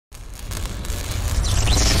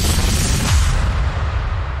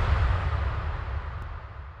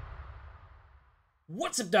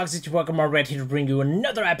What's up, dogs? It's your Akamarured here to bring you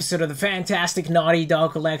another episode of the fantastic Naughty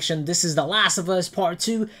Dog Collection. This is The Last of Us Part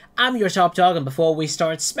 2. I'm your top dog, and before we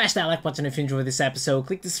start, smash that like button if you enjoyed this episode.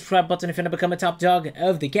 Click the subscribe button if you want to become a top dog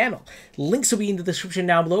of the channel. Links will be in the description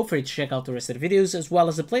down below for you to check out the rest of the videos, as well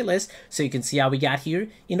as the playlist, so you can see how we got here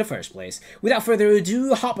in the first place. Without further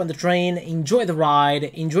ado, hop on the train, enjoy the ride,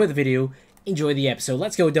 enjoy the video, enjoy the episode.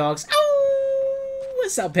 Let's go, dogs. Ow!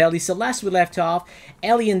 What's up, Ellie? So last we left off,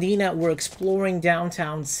 Ellie and Dina were exploring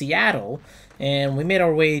downtown Seattle, and we made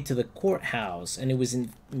our way to the courthouse, and it was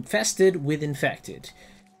infested with infected.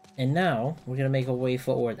 And now, we're gonna make our way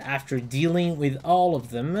forward. After dealing with all of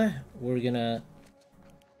them, we're gonna...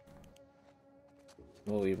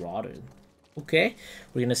 Oh, we rotted. Okay,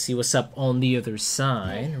 we're gonna see what's up on the other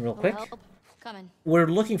side, real quick. We're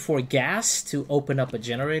looking for gas to open up a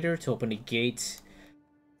generator, to open a gate,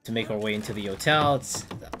 to make our way into the hotel.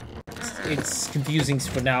 It's confusing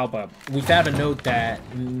for now, but we found a note that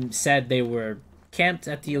said they were camped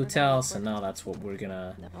at the hotel, so now that's what we're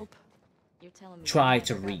gonna try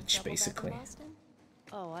to reach, basically.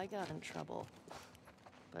 Oh, I got in trouble,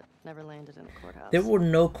 but never landed in a courthouse. There were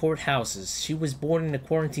no courthouses. She was born in a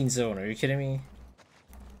quarantine zone. Are you kidding me?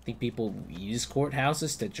 Think people use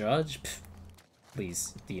courthouses to judge? Pfft.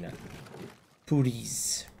 Please, Dina.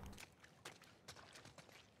 Please.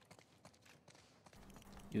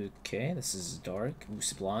 Okay, this is dark. Ooh,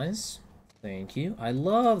 supplies. Thank you. I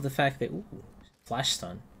love the fact that... Ooh, flash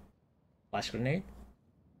stun. Flash grenade.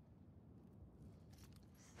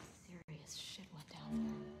 Serious shit went down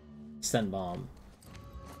there. Stun bomb.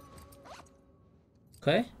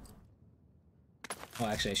 Okay. Oh,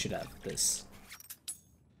 actually, I should have this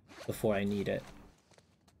before I need it.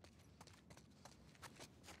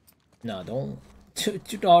 No, don't...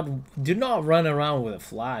 Do not run around with a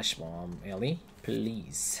flash bomb, Ellie.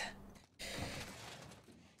 Please.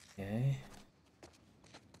 Okay.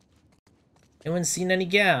 Anyone seen any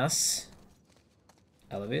gas?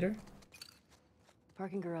 Elevator?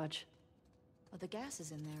 Parking garage. Well, the gas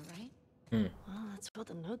is in there, right? Well, that's what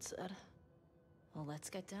the note said. Well, let's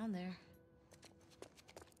get down there.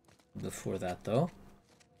 Before that, though,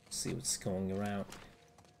 see what's going around.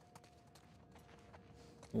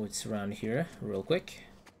 What's around here, real quick.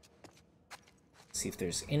 See if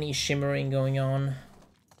there's any shimmering going on.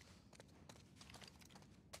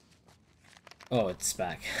 Oh, it's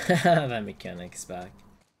back. That mechanic's back.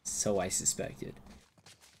 So I suspected.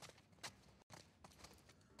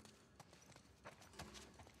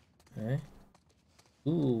 Okay.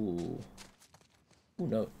 Ooh. Ooh,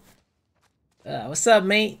 no. What's up,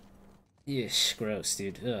 mate? Yeesh, gross,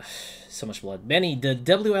 dude. Ugh, so much blood. Benny, the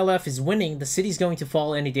WLF is winning. The city's going to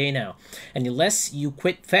fall any day now. And unless you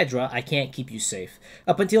quit Fedra, I can't keep you safe.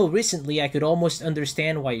 Up until recently, I could almost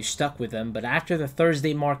understand why you stuck with them, but after the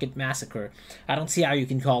Thursday Market massacre, I don't see how you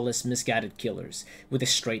can call us misguided killers with a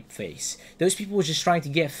straight face. Those people were just trying to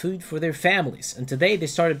get food for their families, and today they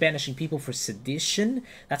started banishing people for sedition?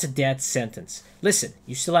 That's a death sentence. Listen,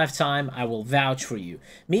 you still have time. I will vouch for you.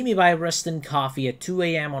 Meet me by Rustin Coffee at 2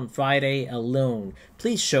 a.m. on Friday alone.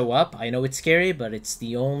 Please show up. I know it's scary, but it's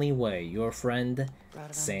the only way. Your friend,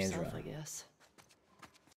 Sandra. Herself, I guess.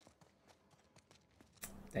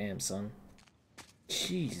 Damn, son.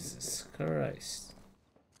 Jesus Christ.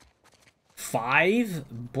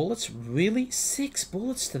 5 bullets? Really? 6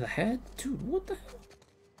 bullets to the head? Dude, what the hell?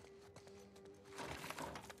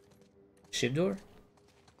 Shiv door?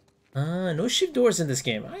 No shiv doors in this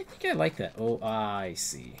game. I think I like that. Oh, I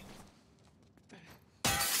see.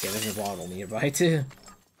 Yeah, there's a bottle nearby too.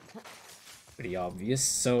 Pretty obvious.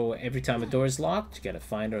 So every time a door is locked, you gotta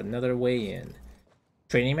find another way in.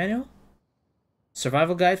 Training manual?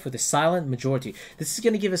 Survival guide for the silent majority. This is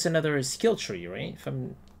gonna give us another skill tree, right? If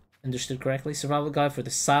I'm understood correctly. Survival guide for the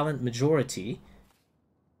silent majority.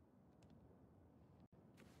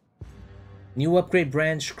 New upgrade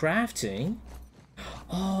branch crafting.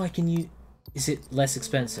 Oh, I can use... Is it less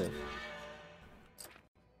expensive?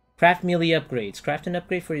 Craft melee upgrades. Craft an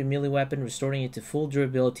upgrade for your melee weapon, restoring it to full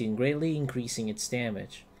durability and greatly increasing its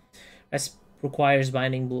damage. That requires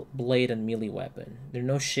binding blade and melee weapon. There are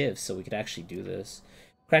no shifts, so we could actually do this.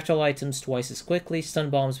 Craft all items twice as quickly. Stun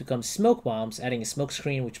bombs become smoke bombs, adding a smoke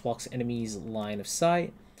screen which blocks enemies' line of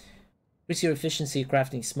sight. Increase your efficiency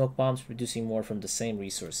crafting smoke bombs, producing more from the same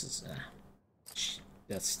resources.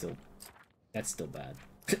 That's still bad.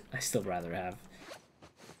 I still rather have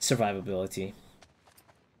survivability.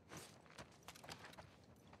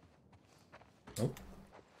 Oh.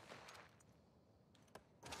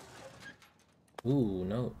 Ooh,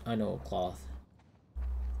 no. I know, cloth.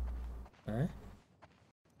 Huh?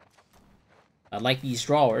 I like these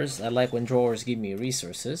drawers. I like when drawers give me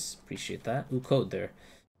resources. Appreciate that. Ooh, code there.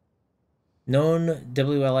 Known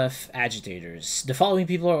WLF agitators. The following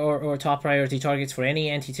people are top priority targets for any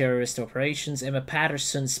anti-terrorist operations. Emma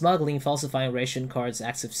Patterson, smuggling, falsifying ration cards,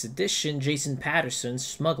 acts of sedition. Jason Patterson,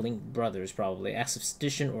 smuggling, brothers probably, acts of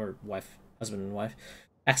sedition, or wife, husband and wife.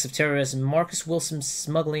 Acts of terrorism. Marcus Wilson,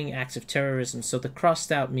 smuggling, acts of terrorism. So the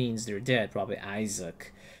crossed out means they're dead, probably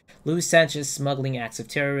Isaac. Luis Sanchez, smuggling, acts of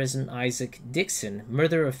terrorism. Isaac Dixon,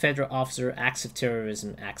 murder of federal officer, acts of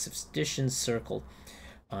terrorism, acts of sedition, circled.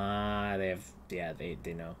 They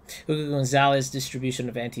know. Hugo Gonzalez, distribution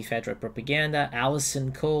of anti-federal propaganda.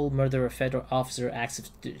 Allison Cole, murder of federal officer, acts of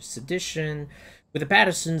sedition. With the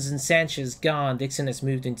Pattersons and Sanchez gone, Dixon has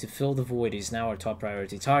moved in to fill the void. He's now our top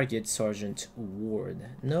priority target, Sergeant Ward.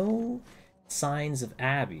 No signs of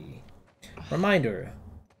Abby. Reminder,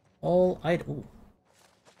 all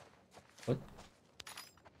What?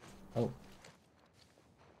 Oh.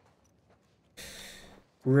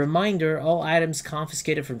 Reminder, all items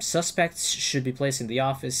confiscated from suspects should be placed in the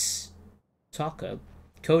office. Talk up.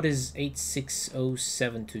 Code is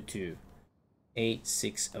 860722.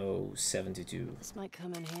 860722. This might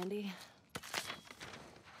come in handy.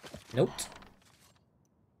 Note.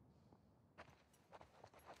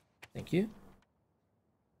 Thank you.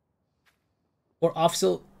 Or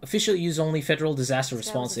official use only Federal Disaster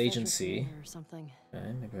Response Agency. Or something.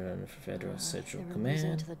 Okay, maybe for Federal Central They were Command.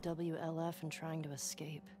 losing to the WLF and trying to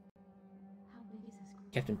escape.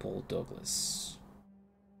 Captain Paul Douglas.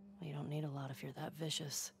 Well, you don't need a lot if you're that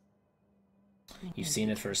vicious. You've seen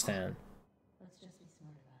it firsthand. Let's just be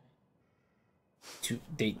smart about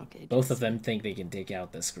it. Both of them think they can take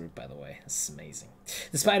out this group, by the way. This is amazing.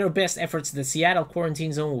 Despite our best efforts, the Seattle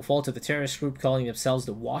quarantine zone will fall to the terrorist group calling themselves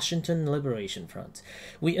the Washington Liberation Front.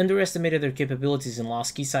 We underestimated their capabilities and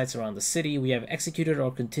lost key sites around the city. We have executed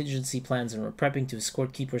our contingency plans and are prepping to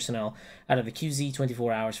escort key personnel out of the QZ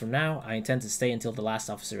 24 hours from now. I intend to stay until the last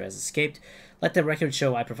officer has escaped. Let the record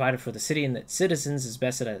show I provided for the city and its citizens as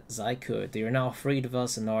best as I could. They are now freed of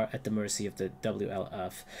us and are at the mercy of the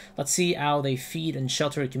WLF. Let's see how they feed and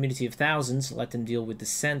shelter a community of thousands. Let them deal with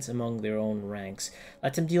dissent among their own ranks.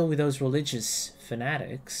 Let them deal with those religious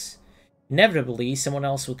fanatics. Inevitably, someone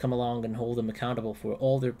else will come along and hold them accountable for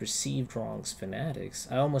all their perceived wrongs. Fanatics.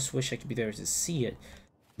 I almost wish I could be there to see it.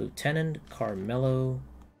 Lieutenant Carmelo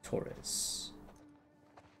Torres.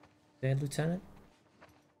 Hey, Lieutenant?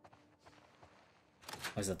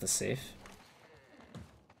 Oh, is that the safe?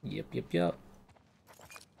 Yep.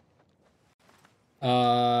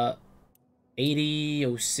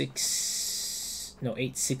 8006... No,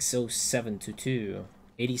 860722.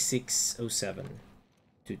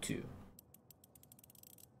 860722.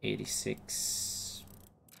 86...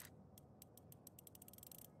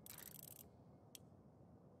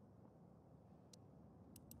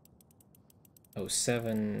 Oh,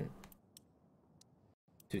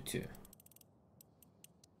 722.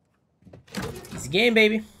 Easy game,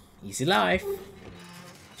 baby. Easy life.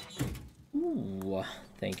 Ooh,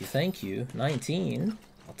 thank you. 19.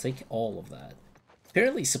 I'll take all of that.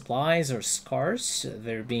 Apparently supplies are scarce.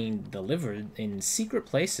 They're being delivered in secret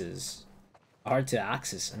places. Hard to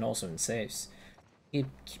access and also in safes. Keep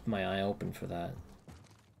my eye open for that.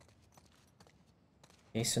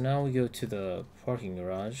 Okay, so now we go to the parking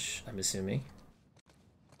garage, I'm assuming.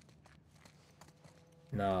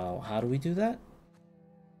 Now, how do we do that?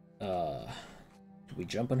 Do we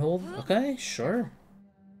jump and hold? Okay, sure.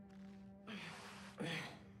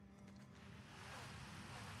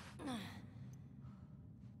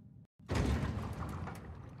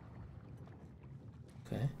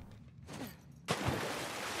 Okay.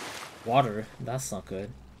 Water, that's not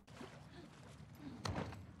good.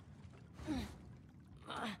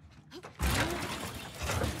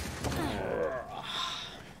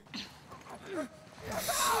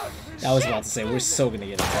 I was about to say, we're so gonna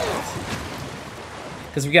get attacked.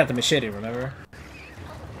 Because we got the machete, remember?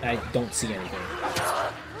 I don't see anything.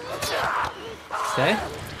 Okay.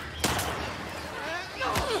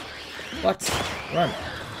 What? Run.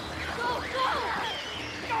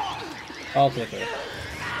 All clicker.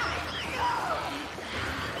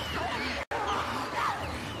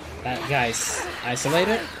 Guys,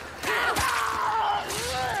 isolated.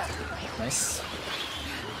 Nice.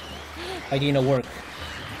 Idea work.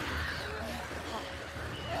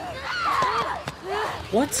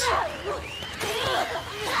 What?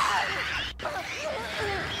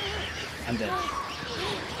 I'm dead.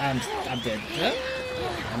 I'm dead. Huh?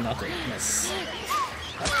 I'm not dead. Nice.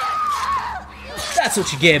 That's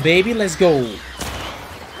what you get, baby. Let's go.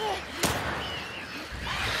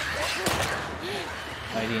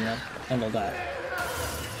 Idea, handle that.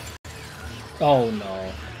 Oh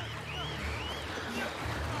no.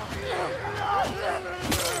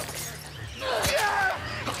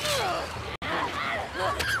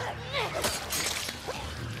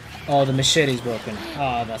 Oh, the machete's broken.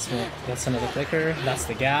 Oh, that's another clicker. That's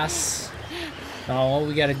the gas. Now all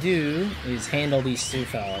we gotta do is handle these two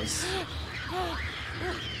fellas.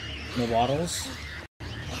 No bottles.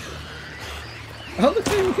 Oh, look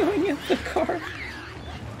at him going in the car.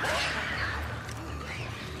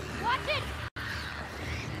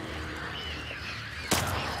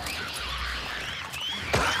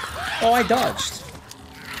 Oh, I dodged.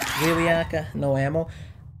 Really, Aka? No ammo?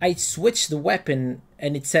 I switched the weapon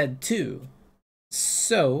and it said 2.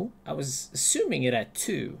 So, I was assuming it had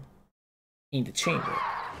 2 in the chamber.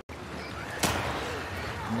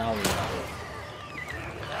 Now we know.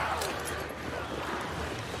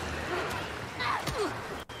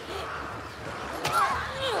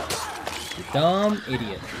 You dumb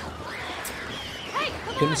idiot.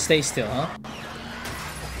 Couldn't stay still, huh?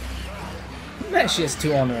 Man, she has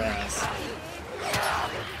 2 on her ass.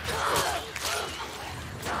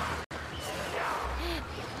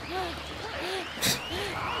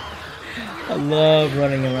 I love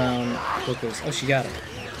running around hookers. Oh, she got it.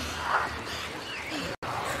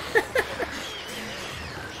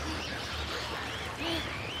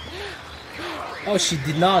 Oh, she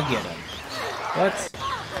did not get him. What?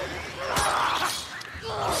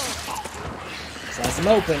 Slice him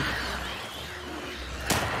open.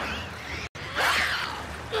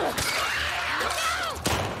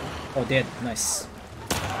 Oh, dead. Nice.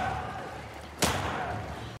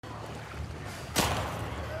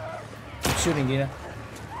 Keep shooting, Dina.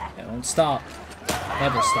 Yeah, don't stop.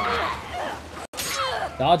 Never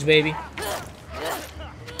stop. Dodge, baby.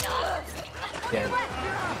 Dead.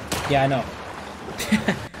 Yeah, I know.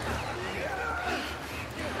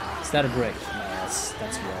 Is that a brick? No,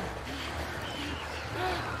 that's wrong.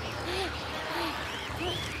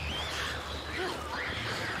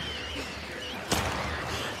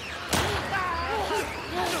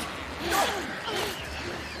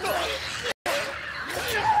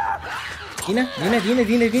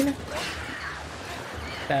 Dina.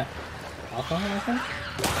 That alcohol, I think?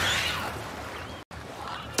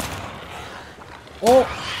 Oh!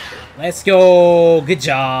 Let's go! Good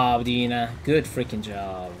job, Dina. Good freaking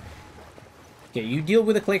job. Okay, you deal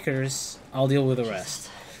with the clickers. I'll deal with the rest.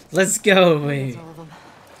 Let's go, baby.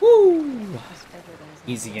 Woo!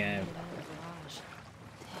 Easy game.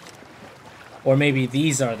 Or maybe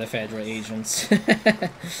these are the Federal agents.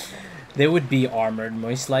 They would be armored,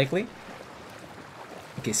 most likely.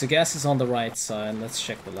 Okay, so gas is on the right side. Let's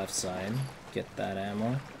check the left side. Get that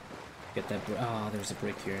ammo. Get that brick. Ah, there's a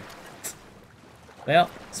brick here. Well,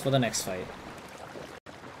 it's for the next fight.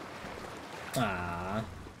 Ah.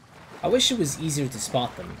 I wish it was easier to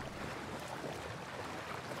spot them.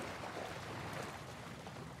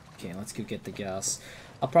 Okay, let's go get the gas.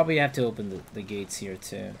 I'll probably have to open the gates here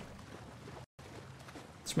too.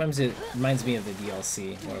 This reminds me of the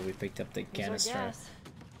DLC where we picked up the canister.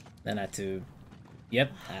 Then I had to...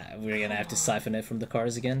 Yep, we're gonna have to siphon it from the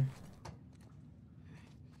cars again.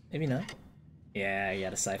 Maybe not. Yeah, I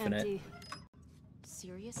gotta siphon it.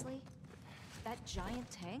 Seriously? That giant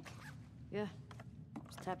tank? Yeah,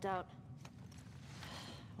 just tapped out.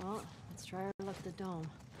 Well, let's try our luck at the dome.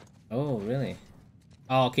 Oh, really?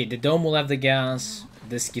 Oh, okay, the dome will have the gas.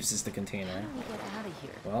 This gives us the container. How do we get out of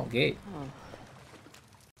here? Well, gate. Oh.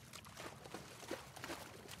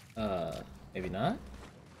 Maybe not?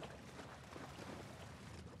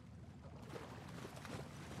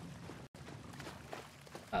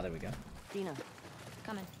 Ah, there we go. Dina,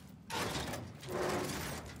 Coming.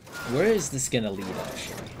 Where is this gonna lead,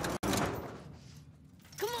 actually?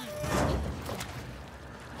 come on!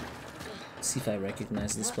 See if I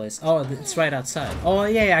recognize this place. Oh, it's right outside. Oh,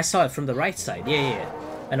 yeah, I saw it from the right side. Yeah.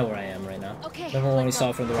 I know where I am right now. Okay, Remember when we saw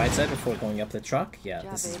it from the right side before going up the truck? Yeah,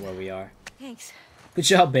 Good this job, is babe. where we are. Thanks. Good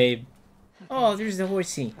job, babe. Oh, there's the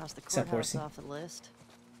horsey. Cross the Except courthouse horsey. off the list.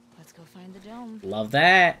 Let's go find the dome. Love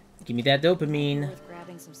that. Give me that dopamine. Worth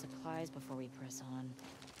grabbing some supplies before we press on.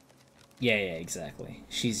 Yeah, exactly.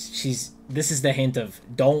 She's. This is the hint of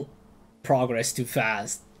don't progress too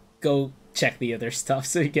fast. Go check the other stuff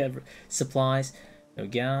so you get supplies. No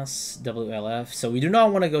gas. WLF. So we do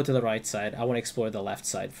not want to go to the right side. I want to explore the left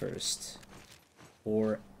side first.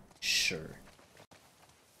 For sure.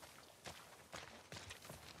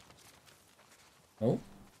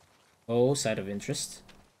 Oh, site of interest.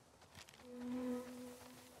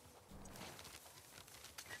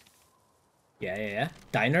 Yeah.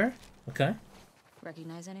 Diner? Okay.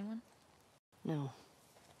 Recognize anyone? No,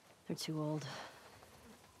 they're too old.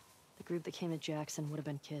 The group that came to Jackson would have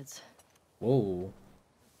been kids. Whoa.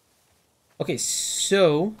 Okay,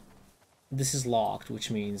 so this is locked,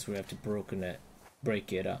 which means we have to break in,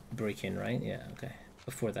 right? Yeah, okay.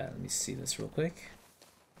 Before that, let me see this real quick.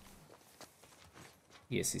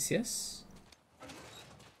 Yes, yes, yes.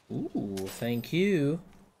 Ooh, thank you.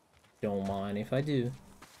 Don't mind if I do.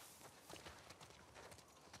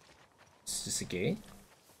 Is this a gate?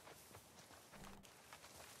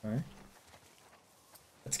 Alright.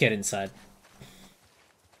 Let's get inside.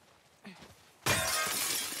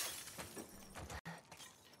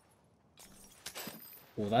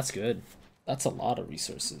 Well, that's good. That's a lot of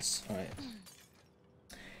resources. Alright.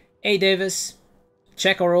 Hey, Davis.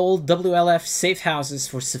 Check our old WLF safe houses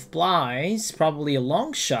for supplies. Probably a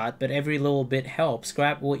long shot, but every little bit helps.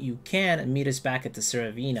 Grab what you can and meet us back at the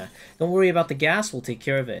Seravina. Don't worry about the gas. We'll take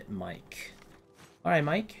care of it, Mike. Alright,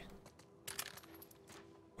 Mike.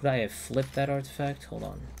 Could I have flipped that artifact? Hold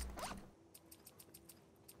on.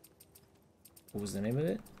 What was the name of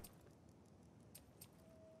it?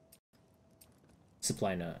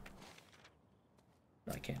 Supply note.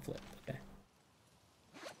 No, I can't flip. Okay.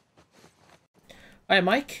 Alright,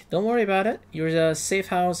 Mike. Don't worry about it. Your safe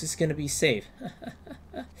house is gonna be safe.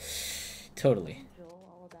 Totally.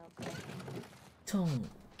 Don't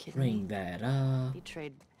bring that up. He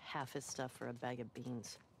traded half his stuff for a bag of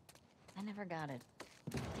beans. I never got it.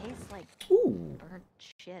 Tastes like Ooh. burnt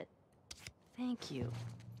shit. Thank you.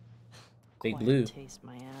 Big Quiet blue. Taste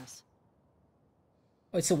my ass.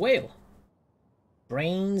 Oh, it's a whale.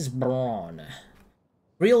 Brains Brawn.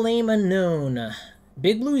 Real name unknown.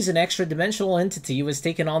 Big Blue is an extra-dimensional entity who has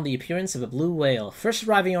taken on the appearance of a blue whale, first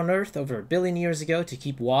arriving on Earth over 1 billion years ago to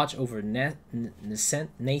keep watch over nascent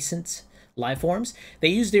life forms. They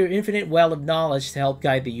use their infinite well of knowledge to help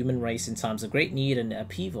guide the human race in times of great need and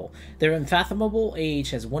upheaval. Their unfathomable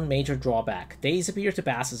age has one major drawback. Days appear to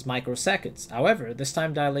pass as microseconds. However, this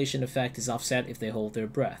time dilation effect is offset if they hold their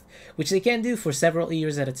breath, which they can do for several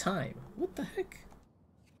years at a time. What the heck?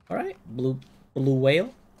 Alright, blue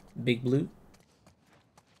whale, big blue.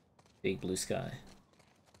 Big blue sky.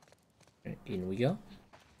 In we go.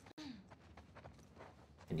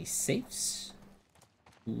 Any safes?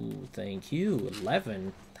 Ooh, thank you.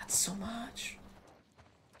 11. That's so much.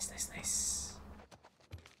 Nice.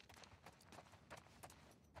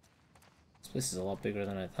 This place is a lot bigger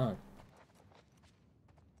than I thought.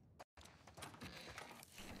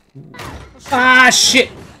 Ooh. Ah, shit!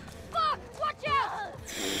 Fuck! Watch out!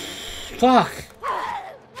 Fuck!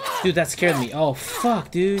 Dude, that scared me. Oh,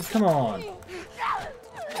 fuck, dude. Come on. You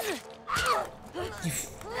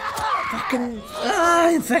fucking...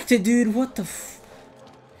 Ah, infected, dude. What the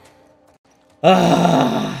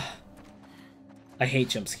Ah! I hate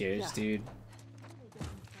jump scares, dude.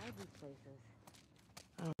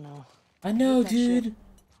 I don't know. I know, dude.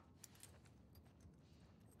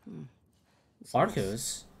 Marcos.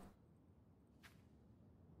 Marcos?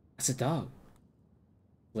 That's a dog.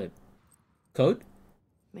 Flip. Code?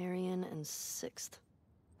 Marion and 6th.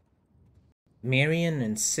 Marion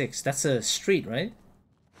and 6th. That's a street, right?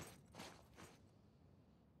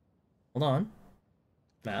 Hold on.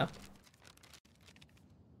 Map.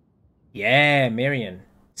 Yeah, Marion.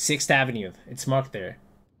 6th Avenue. It's marked there.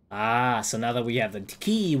 Ah, so now that we have the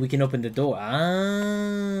key, we can open the door.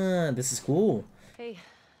 Ah, this is cool. Hey,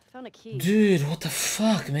 found a key. Dude, what the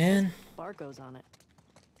fuck, man? Barcodes on it.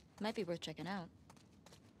 Might be worth checking out.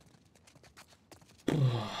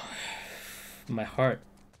 My heart.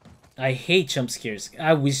 I hate jump scares.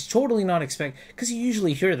 I was totally not expecting... Because you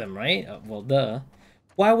usually hear them, right? Well, duh.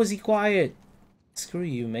 Why was he quiet? Screw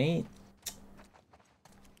you, mate.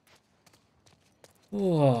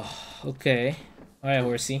 Oh, okay. Alright,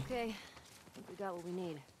 horsey. Okay, I think we got what we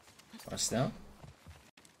need. Rust out.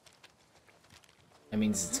 That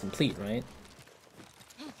means it's complete, right?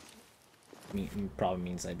 Probably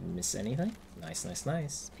means I didn't miss anything. Nice.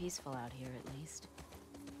 It's peaceful out here, at least.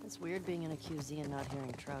 It's weird being in a QZ and not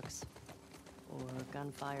hearing trucks. Or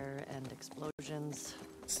gunfire and explosions.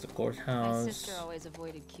 It's the My courthouse. sister always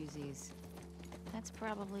avoided QZs. That's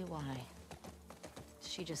probably why.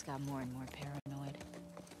 She just got more and more paranoid.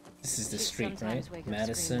 This is the She'd street, right? sometimes wake up screaming in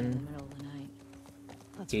Madison. the middle of the night.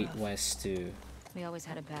 That's Gate rough. West to... We always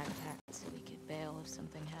had a backpack so we could bail if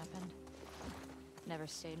something happened. Never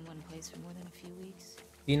stayed in one place for more than a few weeks.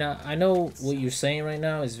 Dina, I know what you're saying right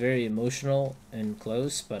now is very emotional and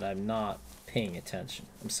close, but I'm not paying attention.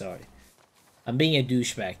 I'm sorry. I'm being a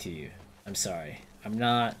douchebag to you. I'm sorry. I'm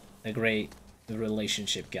not a great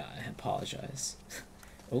relationship guy. I apologize.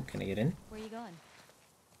 Oh, can I get in? Where are you going?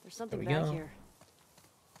 There's something we back go. here.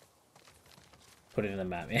 Put it in the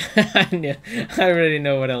map, man. I already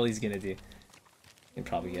know what Ellie's gonna do. You can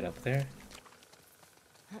probably get up there.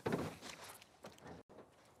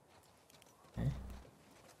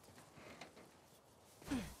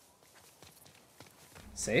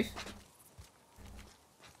 Safe?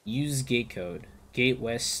 Use gate code. Gate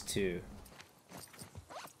West 2.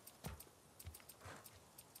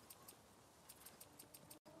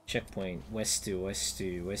 Checkpoint. West 2, West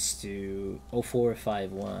 2, West 2,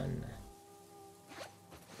 0451.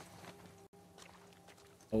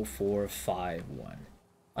 0451.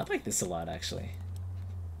 I like this a lot, actually.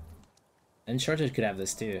 Uncharted could have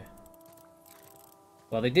this too.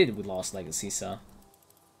 Well, they did with Lost Legacy, so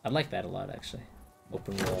I like that a lot, actually.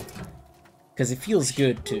 Open world. Because it feels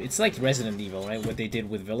good too. It's like Resident Evil, right? What they did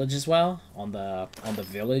with Village as well. On the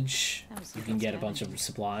village, you can get a bunch of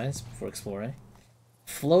supplies for exploring.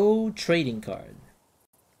 Flow trading card.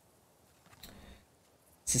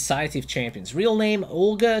 Society of Champions. Real name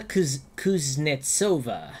Olga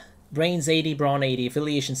Kuznetsova. Brains 80, Brawn 80,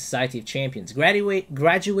 Affiliation Society of Champions.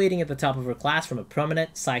 Graduating at the top of her class from a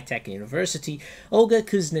prominent sci-tech university, Olga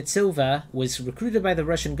Kuznetsova was recruited by the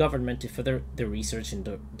Russian government to further their research in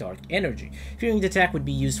dark energy. Fearing the attack would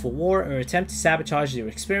be used for war, her attempt to sabotage their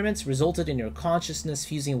experiments resulted in her consciousness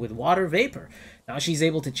fusing with water vapor. Now she's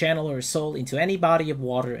able to channel her soul into any body of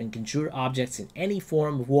water and conjure objects in any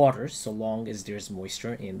form of water, so long as there's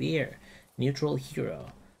moisture in the air. Neutral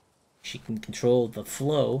hero. She can control the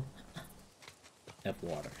flow of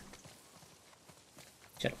water.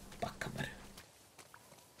 Shut up, Akamarured.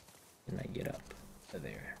 Can I get up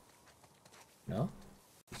there? No?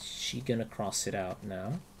 Is she gonna cross it out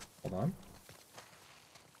now? Hold on.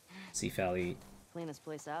 See if Ellie... Clean this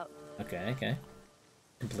place out. Okay, okay.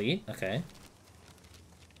 Complete? Okay.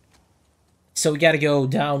 So we gotta go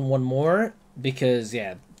down one more, because,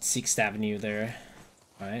 yeah, 6th Avenue there.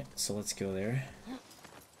 Alright, so let's go there.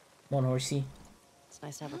 Come on, horsey. It's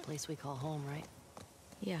nice to have a place we call home, right?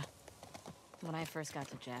 Yeah. When I first got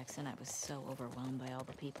to Jackson, I was so overwhelmed by all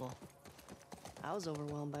the people. I was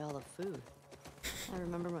overwhelmed by all the food. I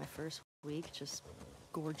remember my first week just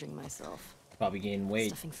gorging myself. Probably gain weight.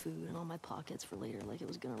 Stuffing food in all my pockets for later like it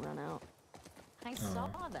was gonna run out. I saw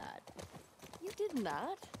that. You did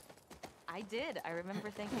not? I did. I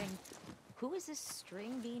remember thinking, who is this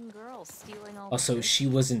string bean girl stealing all Also, the she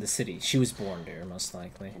was in the city. She was born there, most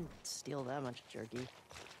likely. And steal that much jerky.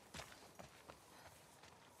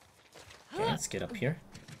 Okay, let's get up here.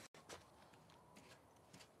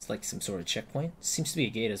 It's like some sort of checkpoint. Seems to be a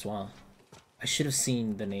gate as well. I should have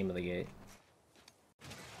seen the name of the gate.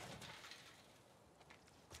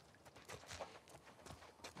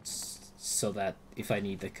 So that if I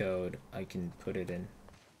need the code, I can put it in.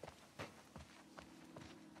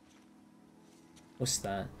 What's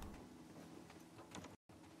that?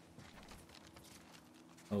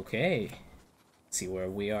 Okay. Let's see where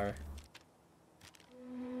we are.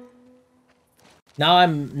 Now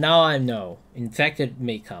I know. Infected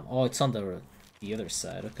may come. Oh, it's on the other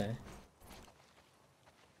side. Okay.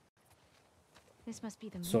 This must be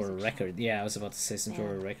the Sort of music record. Yeah, I was about to say some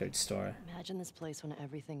sort of record store. Imagine this place when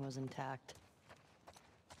everything was intact.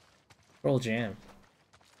 Pearl Jam.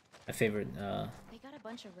 My favorite They got a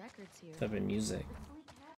bunch of records here. favorite music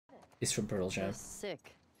is from Pearl Jam. A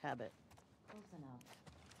sick habit. Close enough.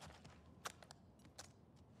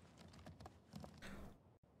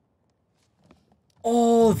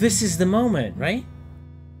 Oh, this is the moment, right?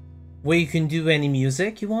 Where you can do any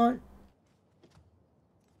music you want?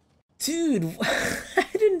 Dude, I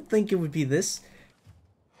didn't think it would be this.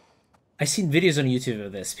 I've seen videos on YouTube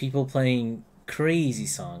of this. People playing crazy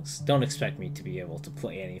songs. Don't expect me to be able to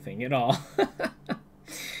play anything at all.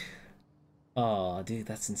 Oh, dude,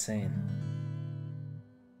 that's insane.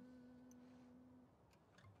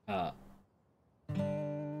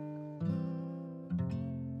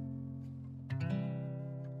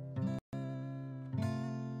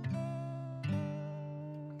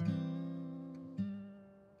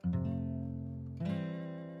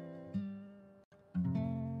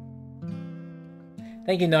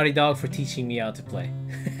 Thank you, Naughty Dog, for teaching me how to play.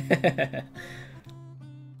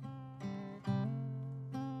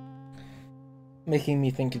 Making me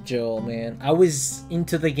think of Joel, man. I was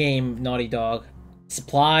into the game, Naughty Dog.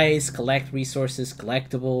 Supplies, collect resources,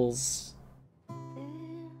 collectibles.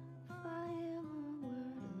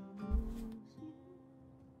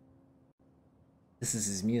 This is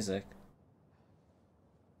his music.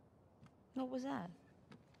 What was that?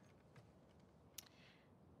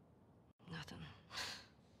 Nothing.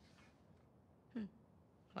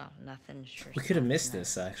 Well, nothing sure. We could have missed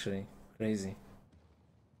this, actually. Crazy.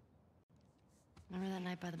 Remember that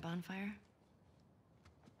night by the bonfire?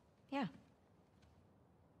 Yeah.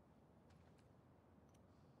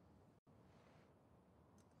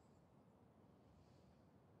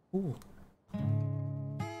 Ooh.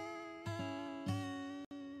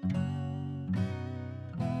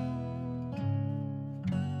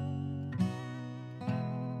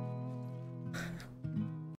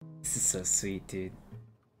 This is so sweet, dude.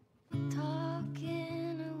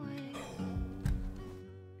 Talking away.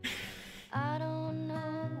 I don't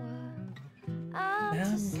know what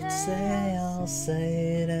I'll say. I'll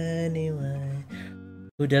say it anyway.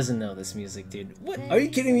 Who doesn't know this music, dude? What? Are you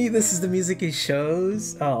kidding me? This is the music he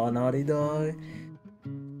shows? Oh, Naughty Dog.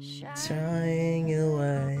 Trying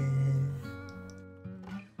away.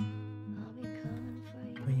 I'll be coming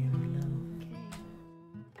for For you know.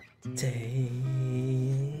 Take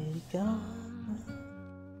on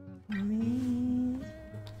me.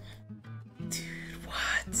 Dude,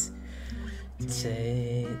 what?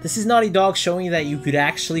 This is Naughty Dog showing you that you could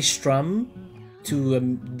actually strum to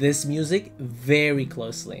this music very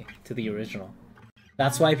closely to the original.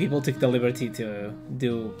 That's why people took the liberty to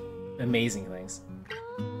do amazing things.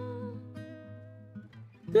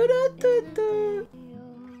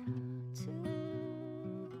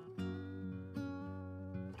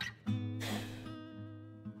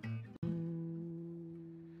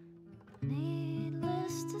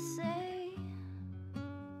 Needless to say,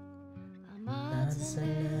 I'm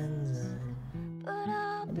but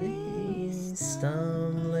I'll be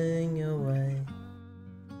stumbling away.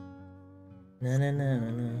 Na na na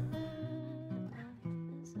na.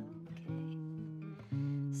 It's okay.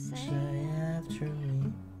 Say after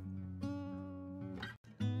me.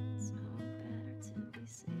 It's no better to be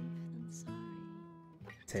safe than sorry.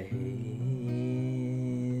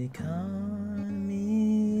 Take on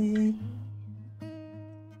me.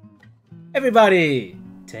 Everybody!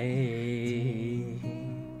 Take.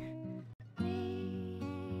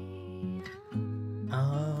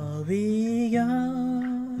 I'll be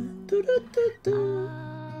gone. Do, do, do, do.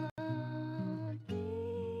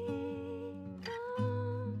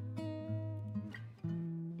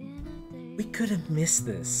 We could have missed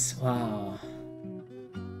this. Wow.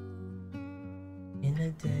 In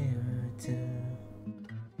a day or two.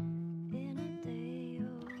 In a day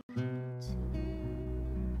or two.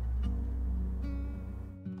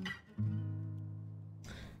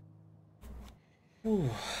 Ooh.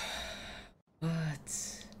 What?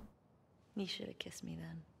 You should have kissed me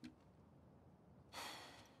then.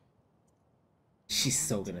 She's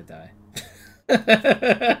so gonna die.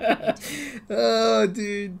 Oh,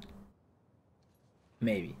 dude.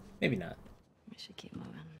 Maybe. Maybe not. We should keep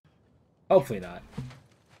moving. Hopefully not.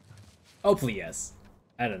 Hopefully yes.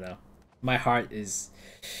 I don't know. My heart is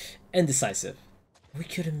indecisive. We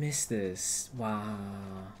could have missed this. Wow.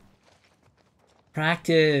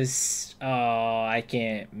 Practice. Oh, I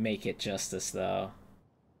can't make it justice though.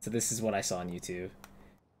 So this is what I saw on YouTube.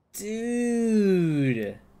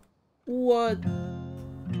 Dude. What?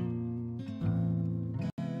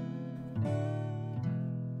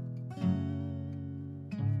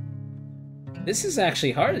 This is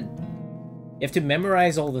actually hard. You have to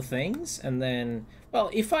memorize all the things, and then,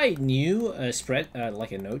 well, if I knew a spread,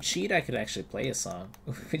 like a note sheet, I could actually play a song,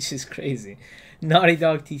 which is crazy. Naughty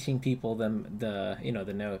Dog teaching people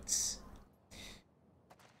the notes.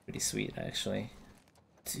 Pretty sweet, actually.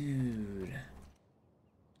 Dude.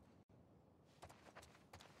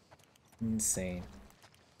 Insane.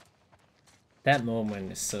 That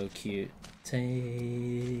moment is so cute.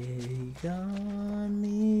 Take on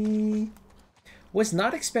me. Was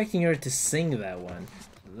not expecting her to sing that one.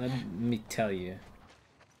 Let me tell you.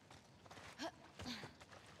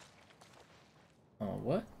 Oh,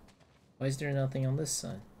 what? Why is there nothing on this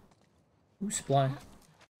side? Ooh, supply.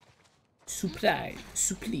 Supply.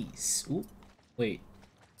 Supplies. Ooh, wait.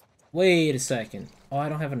 Wait a second. Oh, I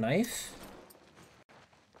don't have a knife?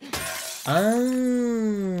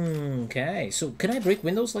 Okay, so can I break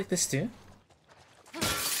windows like this too?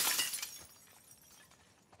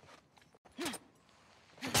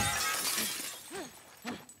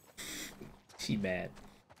 She bad.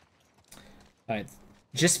 Alright,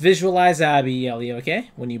 just visualize Abby, Ellie,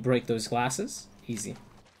 okay? When you break those glasses. Easy.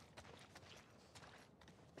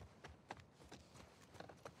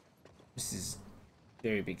 This is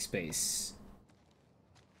very big space.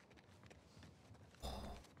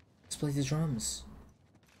 Let's play the drums.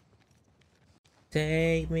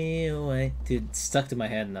 Take me away. Dude, it's stuck to my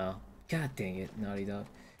head now. God dang it, Naughty Dog.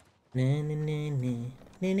 Take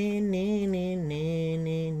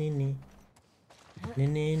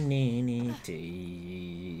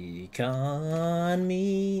on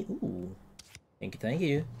me. Ooh. Thank you, thank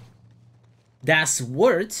you. That's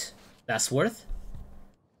worth. That's worth.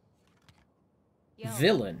 Yo.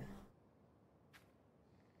 Villain.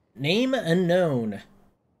 Name unknown.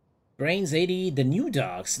 Brains 80, the new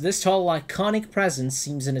dogs. This tall, iconic presence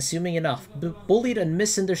seems unassuming enough. Bullied and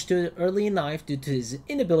misunderstood early in life due to his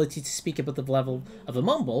inability to speak above the level of a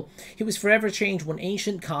mumble, he was forever changed when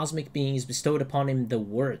ancient cosmic beings bestowed upon him the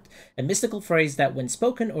word, a mystical phrase that when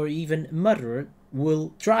spoken or even muttered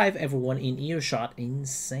will drive everyone in earshot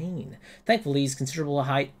insane. Thankfully, his considerable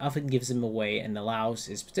height often gives him away and allows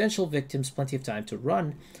his potential victims plenty of time to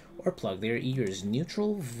run or plug their ears.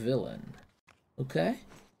 Neutral villain. Okay.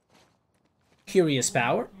 Curious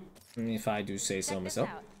power, if I do say so myself.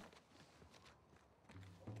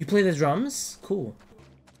 You play the drums? Cool.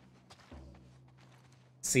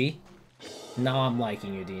 See? Now I'm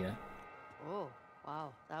liking you, Dina. Oh,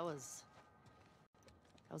 wow. That was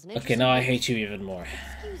an Okay, interesting now I move. hate you even more.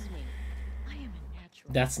 Excuse me. I am a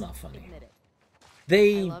natural. That's not funny. Admit it. I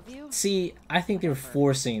They... love you. See, I think they're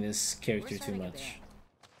forcing this character too much.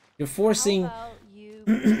 They're forcing... How about you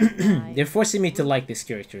be my They're forcing me to like this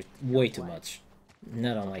character way too much. And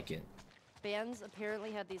I don't like it. Fans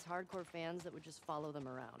apparently had these hardcore fans that would just follow them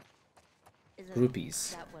around. Isn't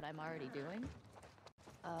Groupies. that what I'm already doing?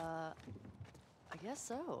 I guess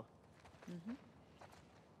so.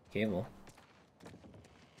 Okay, well.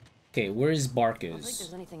 Okay, where's I don't think Barkos?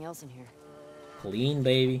 there's anything else in here. Clean,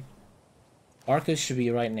 baby. Barkos should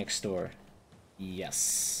be right next door.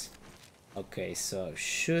 Yes. Okay, so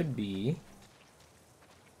should be...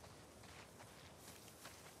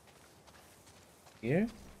 here?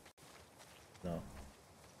 No.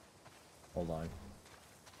 Hold on.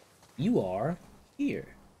 You are here.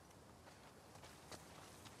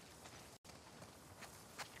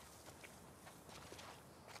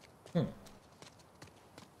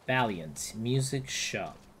 Valiant Music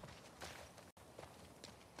Shop.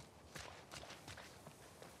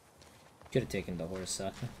 Could have taken the horse,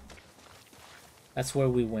 Saka. That's where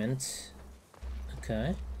we went.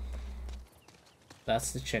 Okay.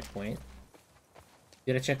 That's the checkpoint.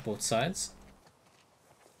 Did I check both sides?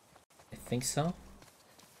 I think so.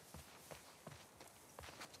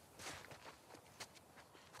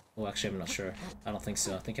 Oh, actually, I'm not sure. I don't think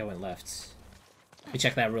so. I think I went left. Let me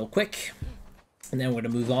check that real quick. And then we're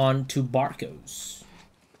gonna move on to Barkos.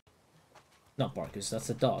 Not Barkos, that's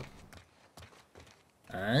a dog.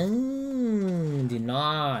 Did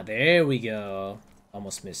not. There we go.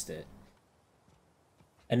 Almost missed it.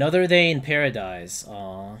 Another Day in Paradise.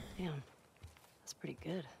 Aw. Damn, that's pretty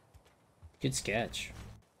good. Good sketch.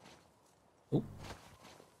 Oop.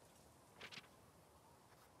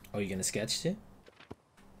 Are you gonna sketch too?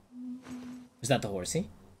 Is that the horsey?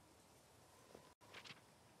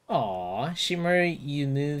 Aw, Shimmer, you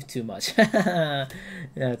move too much.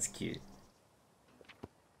 That's cute.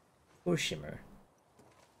 Poor Shimmer.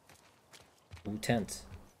 Ooh, tent.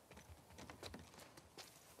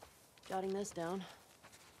 Jotting this down.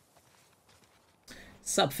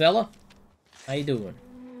 Sup, fella? How you doing?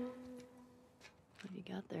 What have you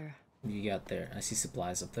got there? What you got there? I see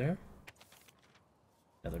supplies up there.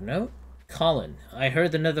 Another note. Colin, I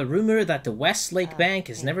heard another rumor that the Westlake Bank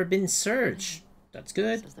has never been searched. That's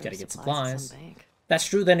good. Says there Gotta are get supplies at supplies. some bank. That's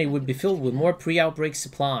true, then it would be filled with more pre-outbreak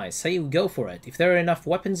supplies. Say you go for it. If there are enough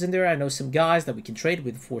weapons in there, I know some guys that we can trade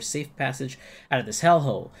with for safe passage out of this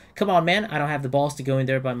hellhole. Come on, man. I don't have the balls to go in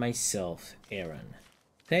there by myself. Aaron.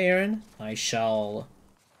 Okay, Aaron. I shall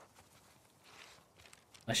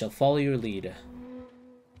follow your lead.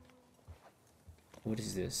 What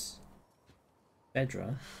is this?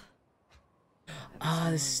 Fedra. Ah,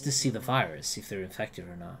 this is to see the virus, if they're infected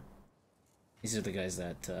or not. These are the guys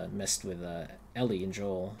that messed with Ellie and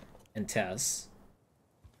Joel and Tess.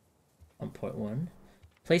 1.1.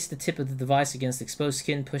 Place the tip of the device against exposed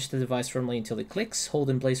skin. Push the device firmly until it clicks.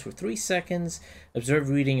 Hold in place for 3 seconds. Observe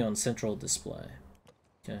reading on central display.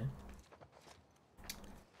 Okay.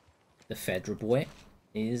 The Fedra boy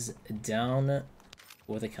is down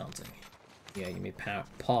for the counting. Yeah, give me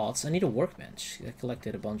pots. I need a workbench. I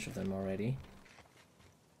collected a bunch of them already.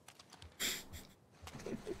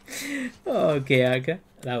 Okay, okay.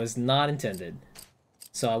 That was not intended.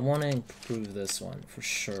 So I want to improve this one for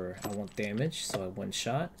sure. I want damage, so I one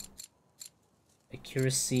shot.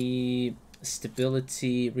 Accuracy,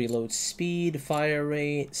 stability, reload speed, fire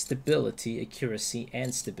rate, stability, accuracy,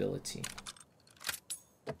 and stability.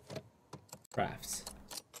 Craft.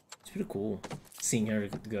 It's pretty cool seeing her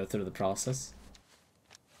go through the process.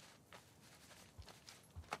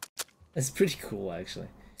 It's pretty cool, actually.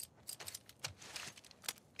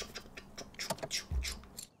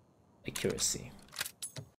 Accuracy.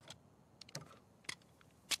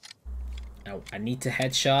 Now, I need to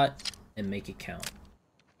headshot and make it count.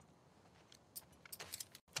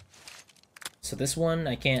 So this one,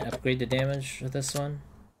 I can't upgrade the damage with this one.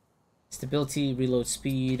 Stability, reload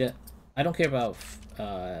speed, I don't care about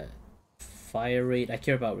fire rate. I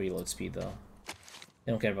care about reload speed though.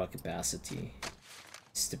 I don't care about capacity,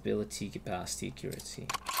 stability, capacity, accuracy.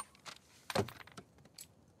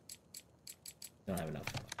 Don't have enough.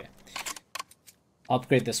 Okay. I'll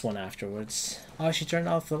upgrade this one afterwards. Oh, I should turn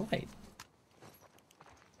off the light.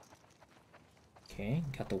 Okay,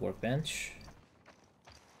 got the workbench.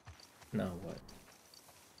 Now what?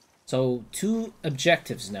 So 2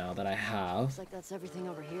 objectives now that I have. Looks like that's everything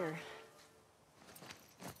over here.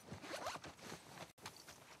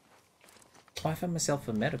 Oh, I found myself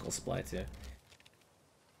a medical supply too.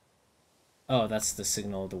 Oh, that's the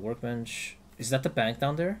signal of the workbench. Is that the bank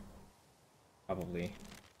down there? Probably.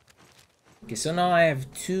 Okay, so now I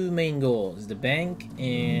have 2 main goals. The bank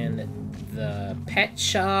and the pet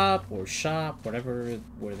shop or shop, whatever,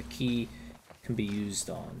 where the key can be used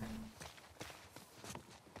on.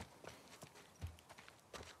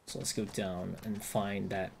 So let's go down and find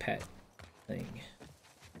that pet thing.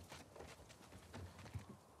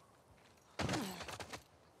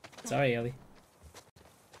 Sorry, Ellie.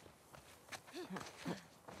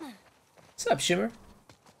 What's up, Shimmer?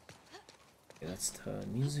 Okay, that's the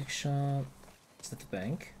music shop. Is that the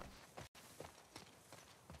bank?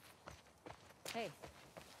 Hey,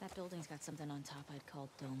 that building's got something on top I'd call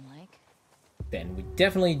dome-like. Then we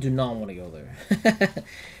definitely do not want to go there.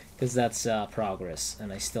 Because that's progress,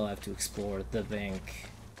 and I still have to explore the bank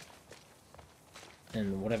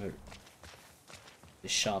and whatever the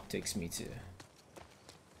shop takes me to. It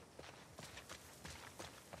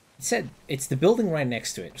said it's the building right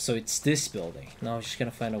next to it, so it's this building. Now I'm just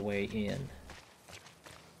gonna find a way in.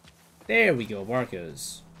 There we go,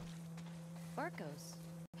 Barcos. Barcos.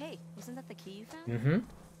 Hey, wasn't that the key you found? Mm-hmm.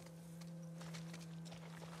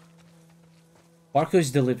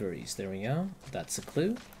 Barcos deliveries. There we go. That's a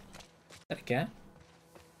clue. Is that a cat?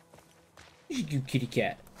 You kitty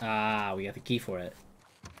cat. Ah, we got the key for it.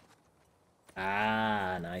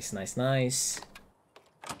 Ah, nice, nice, nice.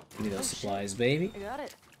 Give me those supplies, baby. I got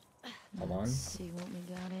it. Hold on, Let's see what we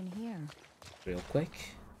got in here. real quick.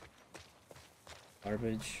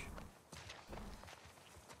 Garbage.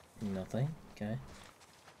 Nothing. Okay.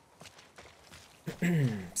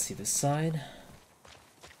 Let's see this side.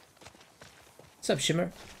 What's up,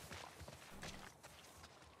 Shimmer?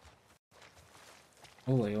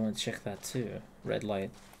 Oh, I want to check that too. Red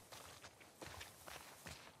light.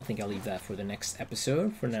 I think I'll leave that for the next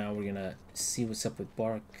episode. For now, we're gonna see what's up with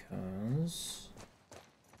Barcos.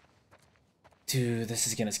 Dude, this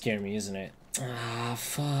is gonna scare me, isn't it? Ah,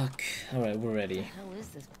 fuck. Alright, we're ready. What the hell is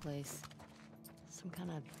this place? Some kind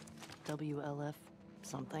of WLF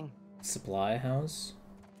something. Supply house?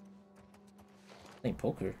 Playing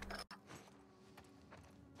poker.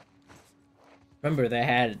 Remember, they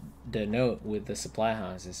had the note with the supply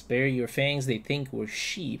houses. Bury your fangs they think were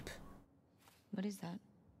sheep. What is that?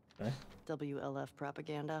 Right? WLF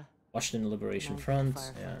propaganda. Washington Liberation 9 Front.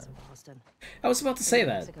 firefighters Yeah. in Boston. I was about to say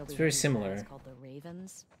that. Mexico, It's we very had these similar. guys called the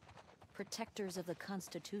Ravens. Protectors of the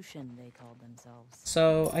Constitution, they called themselves.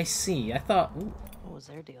 So, I see. I thought... Ooh, What was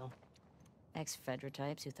their deal? Ex-Fedra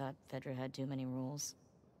types who thought Fedra had too many rules.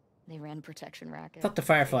 They ran protection I rackets. thought the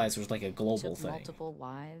Fireflies was like a global took thing. multiple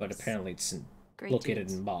wives. But apparently it's Great located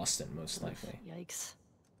dudes. in Boston, most likely. Yikes.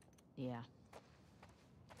 Yeah.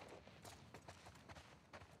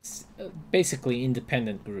 It's, basically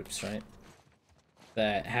independent groups, right?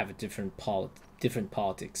 That have a different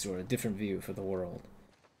politics or a different view for the world.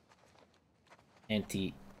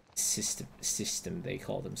 Anti-system, they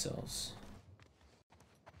call themselves.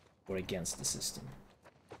 Or against the system.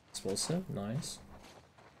 Explosive, nice.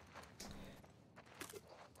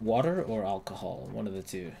 Water or alcohol? One of the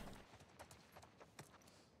two.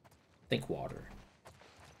 I think water.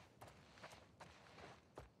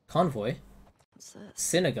 Convoy. What's this?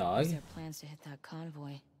 Synagogue. What's their plans to hit that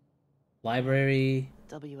convoy? Library.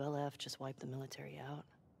 WLF just wiped the military out.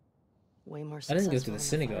 Way more I didn't go to successful the than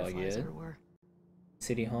synagogue Fireflies yet. ever were.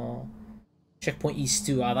 City Hall. Checkpoint East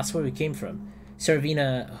 2. Ah, that's where we came from.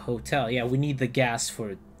 Servina Hotel. Yeah, we need the gas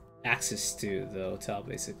for access to the hotel,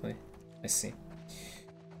 basically. I see.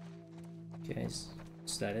 Okay, is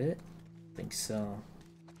that it? I think so.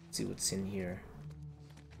 Let's see what's in here.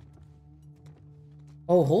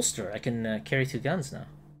 Oh, holster. I can carry 2 guns now.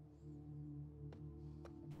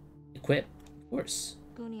 Equip. Of course.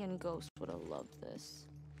 Booney and Ghost would have loved this.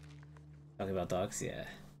 Talking about dogs? Yeah.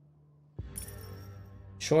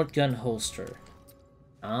 Shotgun holster.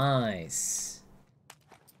 Nice.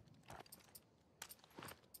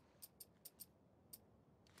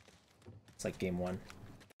 It's like game 1.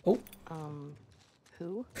 Oh,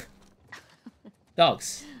 Who?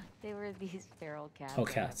 dogs. They were these feral cats. Oh, I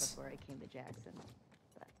had cats. Before I came to Jackson.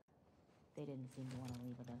 But they didn't seem to want to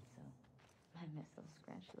leave with us, so I miss those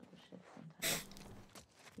scratchy little shits sometimes.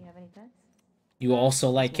 You have any pets? You also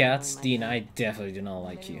like It's not really cats? my Dean, thing. I definitely do not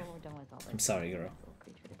like Maybe you. when we're done with all I'm this, sorry, we'll girl. get this little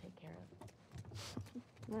creature to take care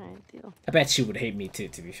of. Alright, deal. I bet she would hate me too,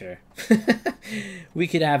 to be fair. We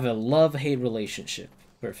could have a love-hate relationship.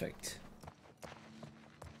 Perfect.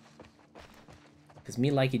 Because me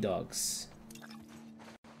likey dogs.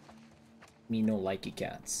 Me no likey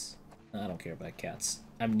cats. I don't care about cats.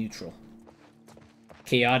 I'm neutral.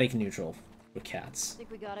 Chaotic neutral for cats. I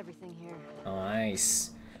think we got everything here.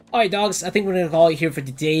 Nice. Alright, dogs, I think we're going to call it here for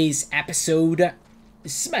today's episode.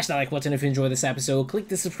 Smash that like button if you enjoyed this episode. Click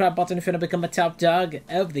the subscribe button if you want to become a top dog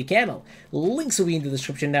of the channel. Links will be in the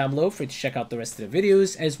description down below for you to check out the rest of the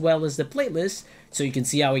videos, as well as the playlist, so you can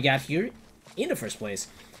see how we got here in the first place.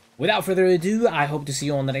 Without further ado, I hope to see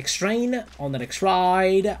you on the next train, on the next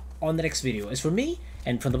ride, on the next video. As for me,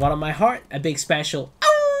 and from the bottom of my heart, a big special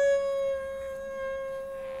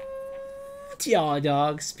to y'all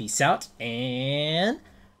dogs. Peace out, and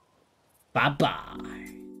bye-bye.